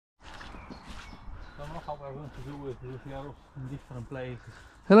don't know how we're going to do it because we are in different places.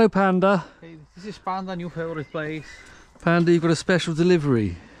 Hello, Panda. Hey, this is Panda, new favorite place. Panda, you've got a special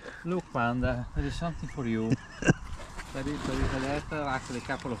delivery. Look, Panda, there is something for you. there is a letter, actually a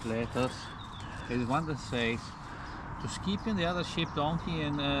couple of letters. There is one that says, to Skippy and the other sheep, donkey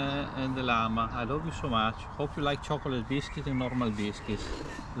and the llama, I love you so much. Hope you like chocolate biscuits and normal biscuits.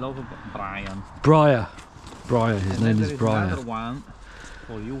 Love, Brian. Briar. Briar, his And name is Briar. Another one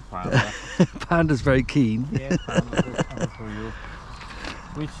for you, Panda. Panda's very keen. Yes, Panda, for you.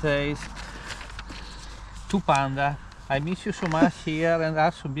 Which says, to Panda, I miss you so much here and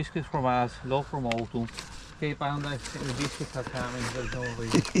have some biscuits from us. Love from Autumn. Okay, Panda, the biscuits are coming. There's no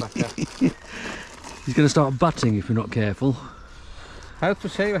reason. He's going to start butting if you're not careful. I have to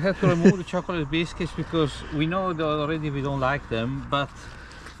say I have to remove the chocolate biscuits because we know that already we don't like them, but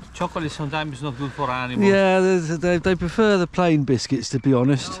chocolate sometimes is not good for animals. Yeah, they prefer the plain biscuits, to be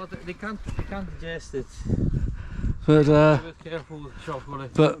honest. No, they can't digest it. But Be careful with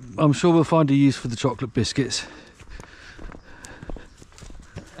chocolate. but I'm sure we'll find a use for the chocolate biscuits.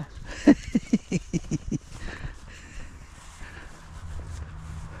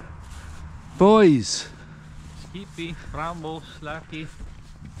 Boys, Skippy, Brambles, Lucky,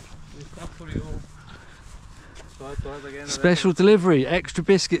 this stuff for you. So I have to have again special delivery, extra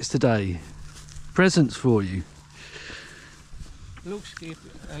biscuits today. Presents for you. Look, Skippy,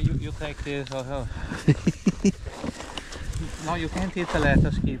 you take this. No, you can't eat the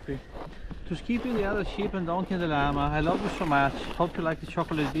letter, Skippy. To Skippy, the other sheep and donkey and the llama, I love you so much. Hope you like the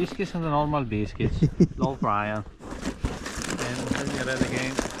chocolate biscuits and the normal biscuits. Love, Brian. And let me read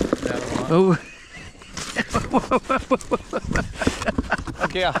again. The other one. Oh.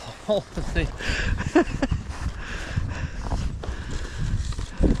 Okay, I'll hold the thing.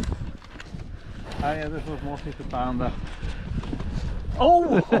 Ah, yeah, this was mostly to Panda.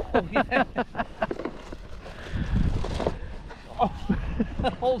 Oh! Yeah. Oh,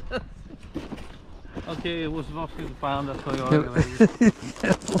 hold it. Okay, it was mostly to Panda, so you're already.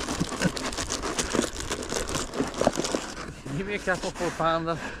 Give me a couple for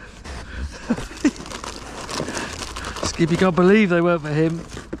Panda. Skippy can't believe they weren't for him.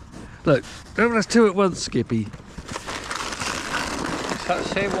 Look, let's two at once, Skippy.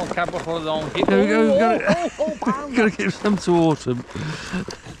 Save one couple for the donkey. Gotta give some to Autumn.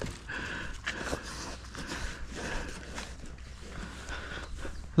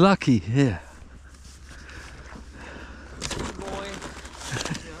 Lucky, here. Good boy.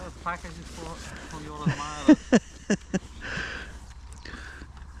 Yeah, package is for your admirer.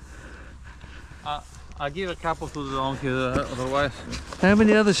 I'll give a couple to the donkey, otherwise. How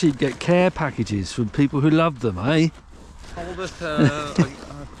many other sheep get care packages from people who love them, eh? Hold it.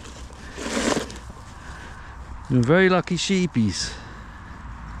 You're very lucky sheepies.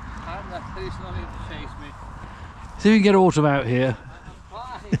 There is no need to chase me. See if we can get Autumn out here.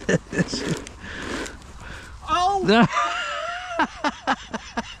 I'm trying. Oh!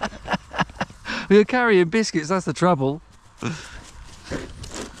 You're carrying biscuits, that's the trouble.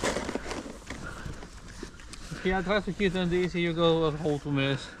 Okay, I try to keep them easy. You go at hold to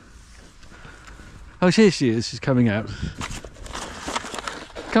miss. Oh, here she is, she's coming out.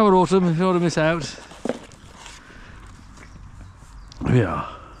 Come on, Autumn, if you want to miss out. Here we are.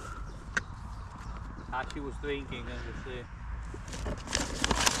 Ah, she was drinking, as you see.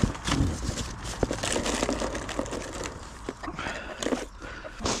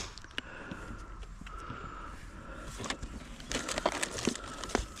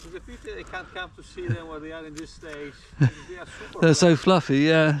 The people, they can't come to see them when they are in this stage. They are super They're so fluffy. fluffy,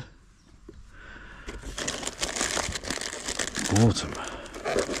 yeah. Autumn.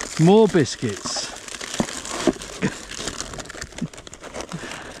 More biscuits.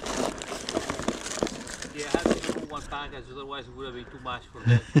 Yeah, I had to do one package, otherwise it would have been too much for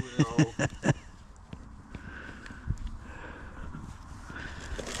them. Two in a row.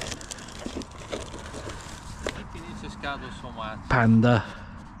 He needs his cuddle so much. Panda.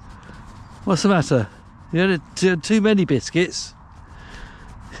 What's the matter? You had too many biscuits.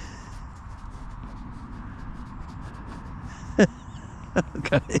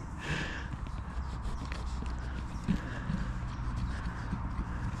 Okay.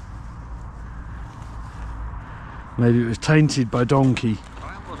 Maybe it was tainted by donkey.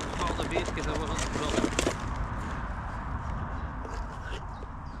 Brian was about the biscuit, I wasn't sure.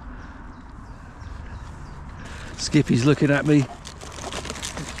 Skippy's looking at me.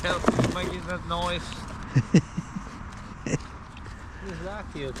 Careful making that noise. He's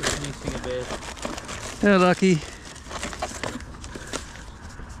lucky or just missing a bit. Yeah, Lucky.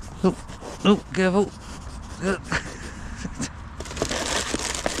 Oh, oh, careful.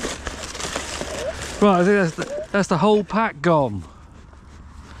 Right, I think that's the whole pack gone.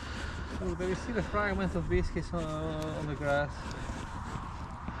 Oh, there is still a fragment of biscuits on the grass.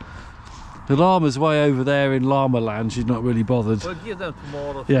 The llama's way over there in llama land. She's not really bothered. We'll give them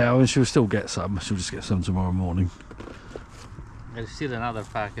tomorrow. Yeah, I mean, she'll still get some. She'll just get some tomorrow morning. There's still another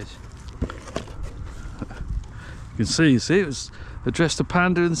package. You can see it was addressed to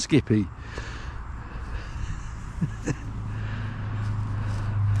Panda and Skippy.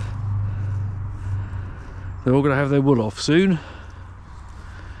 They're all going to have their wool off soon.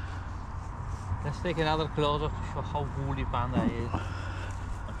 Let's take another close up to show how woolly Panda is.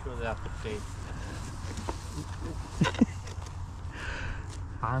 I'm sure they have to feed.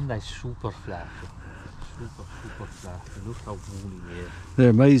 Panda is super fluffy. Super fluffy. Look how woolly he is.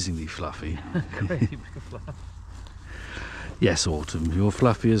 They're amazingly fluffy. Crazy big fluff. Yes, Autumn, you're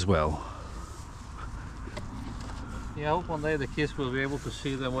fluffy as well. Yeah, I hope one day the kids will be able to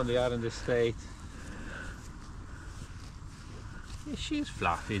see them when they are in this state. Yeah, she's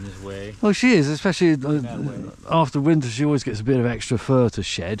fluffy in this way. Well, she is, especially way. after winter. She always gets a bit of extra fur to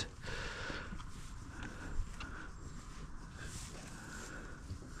shed.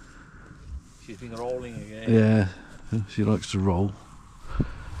 She's been rolling again. Yeah, she likes to roll.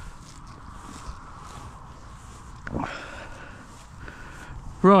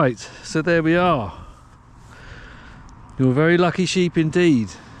 Right, so there we are. You're a very lucky sheep indeed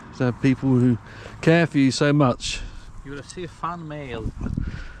to have people who care for you so much. You receive fan mail.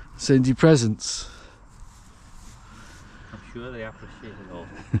 Send you presents. I'm sure they appreciate it all.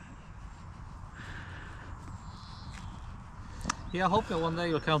 Yeah, I hope that one day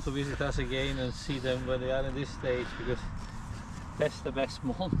you'll come to visit us again and see them when they are in this stage, because that's the best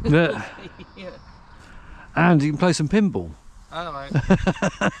moment. Yeah. Yeah. And you can play some pinball. Alright.